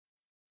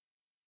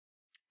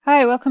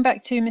Hi, welcome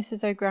back to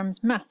Mrs.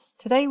 O'Graham's Maths.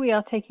 Today we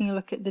are taking a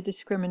look at the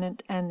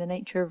discriminant and the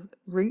nature of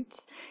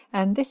roots,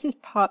 and this is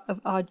part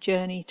of our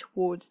journey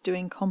towards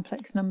doing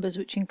complex numbers,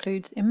 which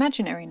includes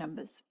imaginary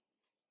numbers.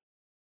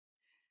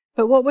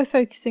 But what we're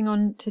focusing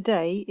on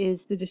today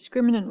is the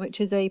discriminant, which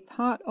is a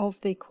part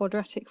of the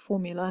quadratic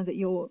formula that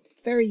you're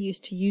very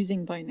used to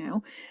using by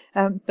now,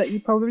 but you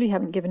probably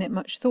haven't given it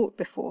much thought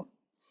before.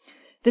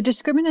 The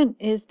discriminant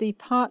is the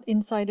part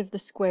inside of the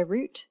square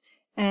root,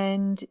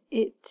 and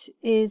it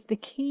is the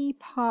key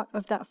part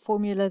of that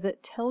formula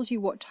that tells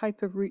you what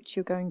type of roots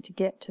you're going to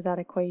get to that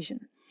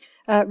equation.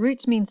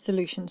 Roots mean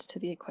solutions to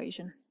the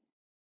equation.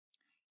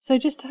 So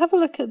just to have a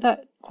look at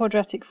that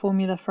quadratic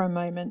formula for a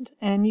moment,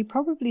 and you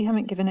probably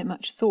haven't given it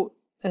much thought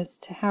as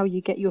to how you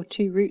get your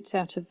two roots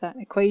out of that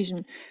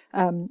equation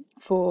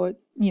for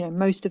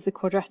most of the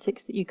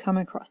quadratics that you come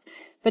across.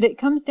 But it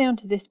comes down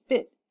to this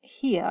bit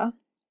here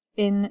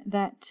in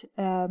that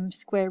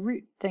square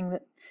root thing.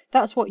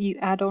 That's what you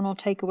add on or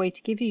take away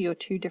to give you your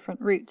two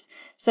different roots.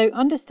 So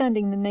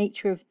understanding the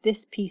nature of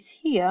this piece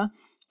here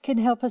can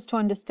help us to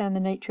understand the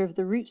nature of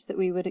the roots that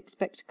we would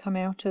expect to come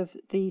out of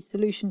the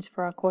solutions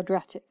for our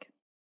quadratic.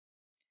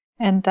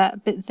 And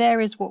that bit there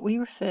is what we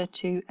refer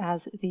to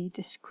as the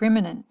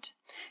discriminant.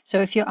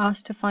 So if you're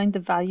asked to find the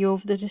value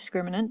of the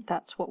discriminant,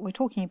 that's what we're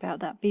talking about,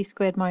 that b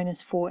squared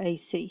minus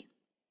 4ac.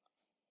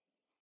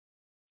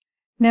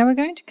 Now we're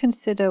going to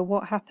consider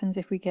what happens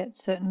if we get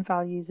certain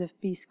values of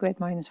b squared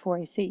minus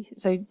 4ac,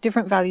 so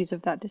different values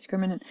of that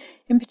discriminant,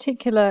 in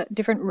particular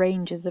different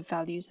ranges of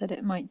values that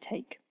it might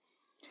take.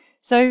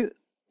 So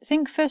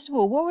think first of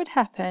all, what would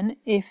happen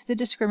if the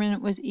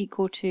discriminant was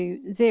equal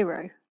to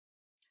 0?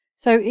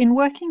 So in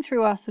working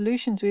through our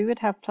solutions, we would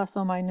have plus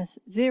or minus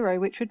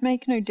 0, which would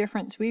make no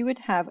difference. We would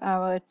have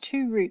our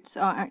two roots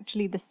are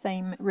actually the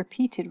same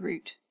repeated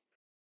root.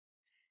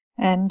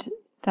 And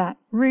that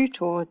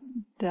root, or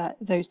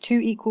those two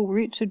equal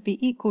roots, would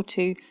be equal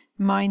to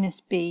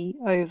minus b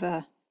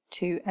over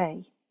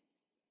 2a.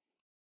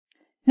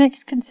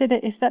 Next, consider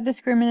if that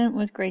discriminant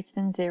was greater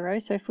than 0.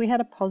 So if we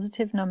had a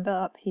positive number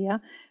up here,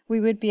 we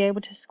would be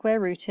able to square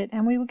root it,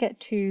 and we will get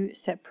two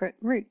separate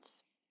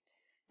roots.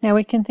 Now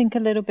we can think a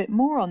little bit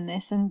more on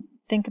this and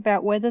think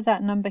about whether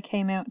that number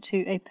came out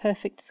to a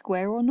perfect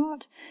square or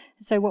not.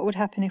 So what would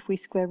happen if we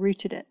square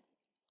rooted it?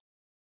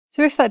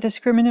 So if that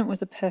discriminant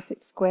was a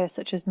perfect square,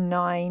 such as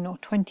 9 or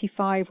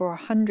 25 or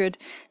 100,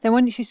 then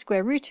once you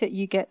square root it,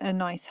 you get a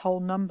nice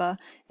whole number.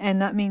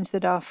 And that means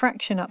that our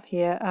fraction up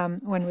here,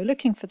 when we're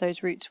looking for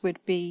those roots,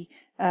 would be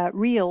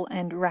real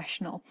and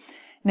rational.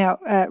 Now,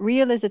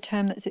 real is a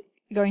term that's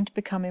going to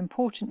become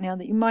important now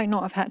that you might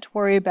not have had to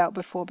worry about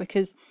before,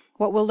 because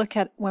what we'll look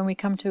at when we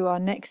come to our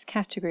next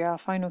category, our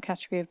final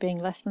category of being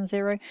less than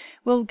 0,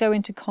 we'll go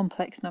into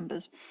complex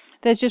numbers.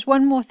 There's just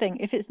one more thing.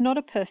 If it's not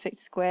a perfect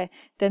square,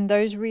 then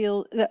those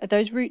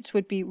roots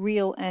would be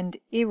real and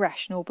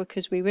irrational,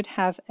 because we would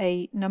have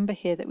a number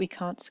here that we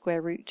can't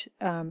square root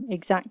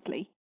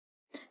exactly.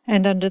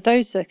 And under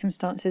those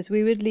circumstances,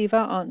 we would leave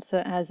our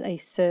answer as a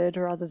surd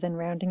rather than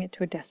rounding it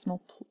to a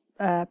decimal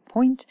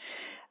point.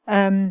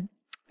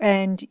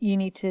 And you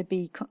need to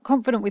be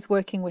confident with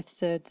working with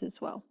surds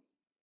as well.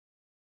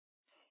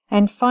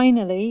 And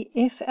finally,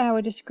 if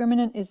our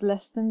discriminant is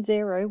less than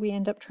 0, we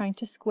end up trying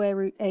to square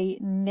root a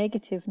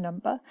negative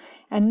number,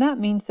 and that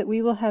means that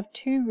we will have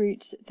two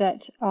roots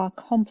that are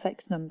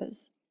complex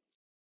numbers.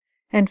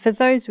 And for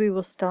those, we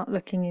will start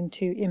looking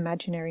into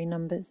imaginary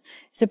numbers.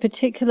 It's a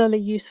particularly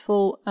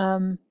useful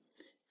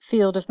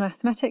field of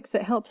mathematics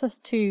that helps us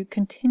to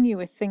continue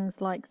with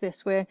things like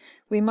this, where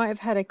we might have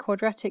had a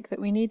quadratic that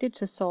we needed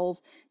to solve,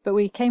 but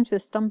we came to the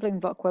stumbling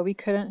block where we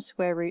couldn't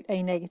square root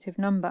a negative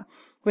number.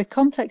 With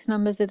complex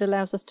numbers, it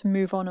allows us to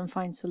move on and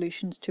find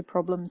solutions to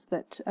problems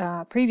that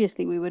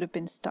previously we would have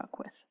been stuck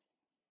with.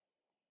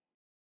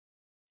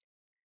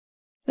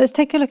 Let's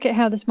take a look at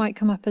how this might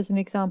come up as an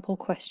example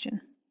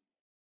question.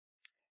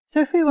 So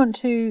if we want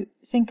to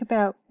think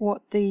about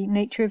what the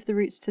nature of the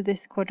roots to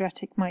this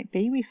quadratic might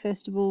be, we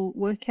first of all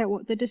work out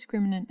what the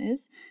discriminant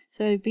is.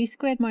 So b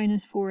squared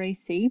minus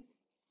 4ac,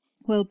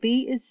 well,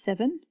 b is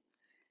 7,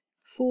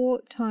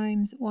 4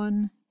 times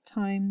 1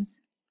 times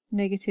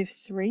negative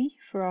 3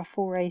 for our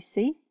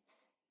 4ac.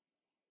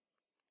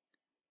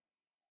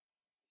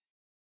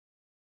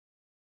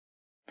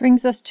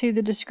 Brings us to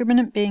the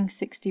discriminant being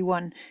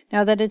 61.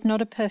 Now that is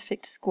not a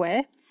perfect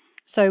square,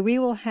 so we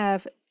will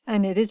have,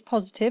 and it is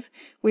positive,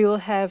 we will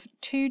have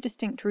two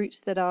distinct roots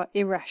that are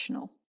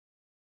irrational.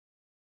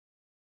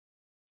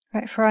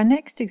 Right, for our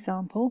next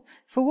example,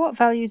 for what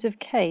values of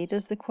k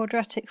does the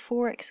quadratic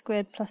 4x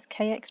squared plus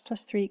kx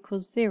plus 3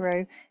 equals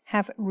 0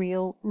 have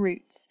real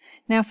roots?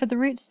 Now for the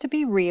roots to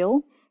be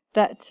real,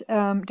 that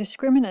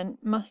discriminant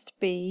must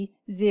be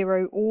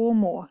 0 or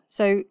more.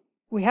 So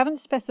we haven't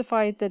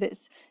specified that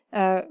it's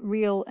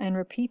real and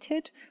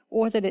repeated,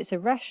 or that it's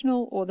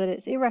irrational, or that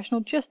it's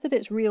irrational, just that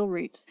it's real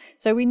roots.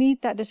 So we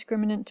need that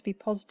discriminant to be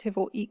positive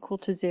or equal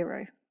to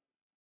 0.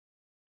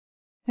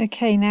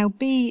 Okay, now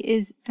b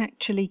is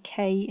actually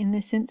k in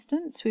this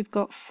instance. We've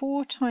got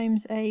 4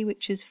 times a,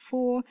 which is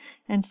 4,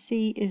 and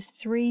c is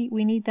 3.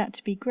 We need that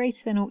to be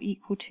greater than or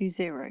equal to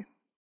 0.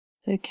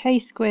 So k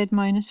squared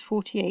minus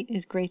 48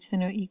 is greater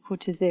than or equal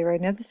to 0.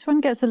 Now this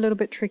one gets a little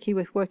bit tricky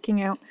with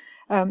working out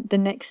the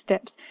next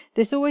steps.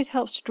 This always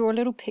helps to draw a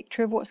little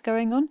picture of what's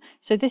going on.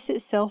 So this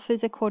itself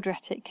is a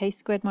quadratic, k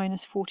squared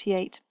minus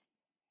 48.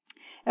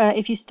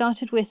 If you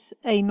started with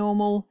a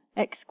normal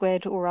x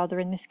squared, or rather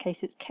in this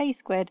case it's k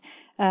squared,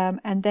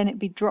 and then it'd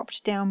be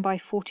dropped down by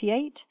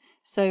 48,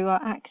 so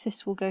our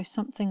axis will go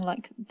something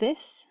like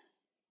this.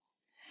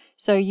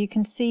 So you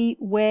can see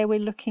where we're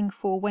looking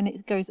for when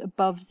it goes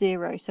above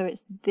 0. So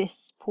it's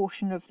this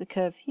portion of the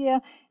curve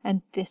here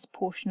and this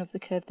portion of the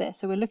curve there.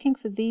 So we're looking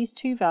for these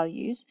two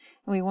values,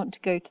 and we want to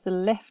go to the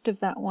left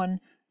of that one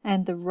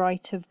and the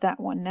right of that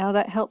one. Now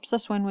that helps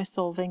us when we're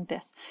solving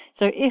this.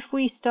 So if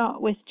we start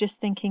with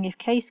just thinking if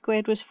k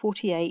squared was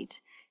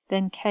 48,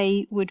 then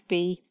k would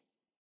be,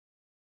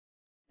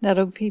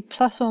 that'll be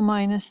plus or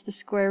minus the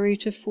square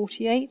root of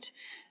 48.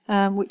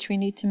 Which we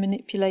need to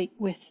manipulate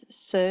with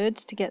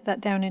surds to get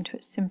that down into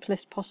its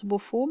simplest possible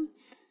form.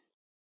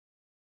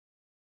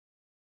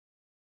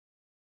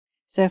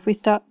 So if we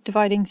start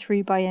dividing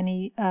through by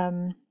any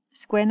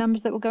square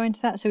numbers that will go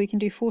into that, so we can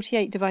do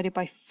 48 divided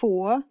by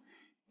 4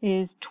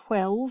 is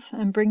 12,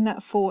 and bring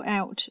that 4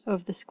 out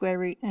of the square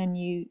root and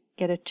you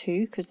get a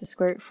 2, because the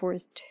square root of 4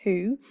 is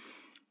 2.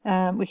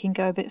 We can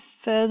go a bit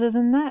further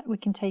than that. We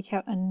can take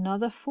out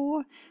another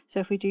 4. So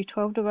if we do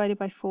 12 divided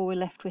by 4, we're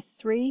left with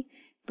 3.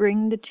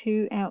 Bring the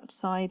 2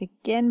 outside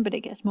again, but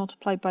it gets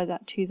multiplied by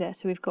that 2 there.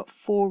 So we've got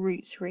 4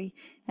 root 3,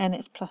 and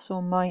it's plus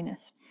or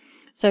minus.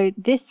 So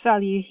this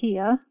value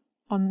here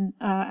on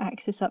our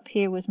axis up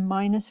here was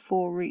minus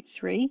 4 root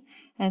 3,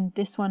 and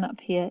this one up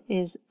here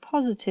is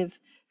positive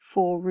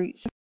 4 root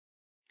 3.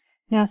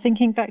 Now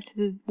thinking back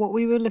to what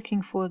we were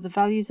looking for, the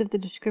values of the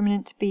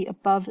discriminant to be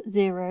above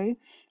 0,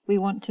 we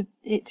want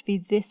it to be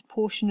this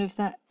portion of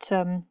that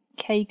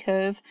k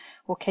curve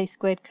or k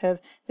squared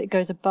curve that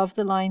goes above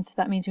the line. So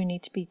that means we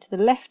need to be to the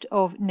left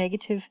of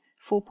negative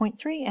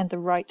 4.3 and the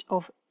right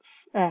of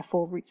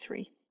 4 root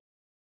 3.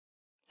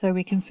 So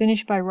we can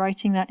finish by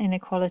writing that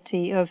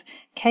inequality of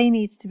k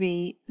needs to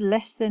be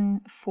less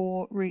than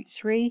 4 root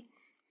 3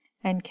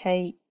 and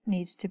k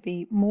needs to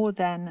be less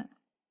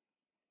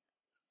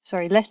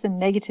than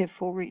negative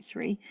 4 root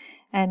 3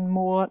 and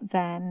more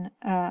than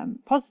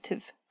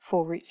positive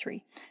 4 root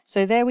 3.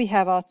 So there we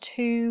have our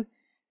two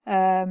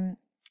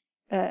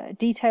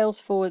details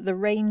for the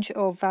range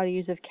of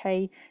values of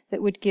k that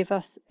would give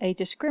us a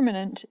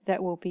discriminant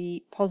that will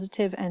be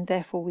positive, and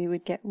therefore we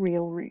would get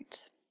real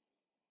roots.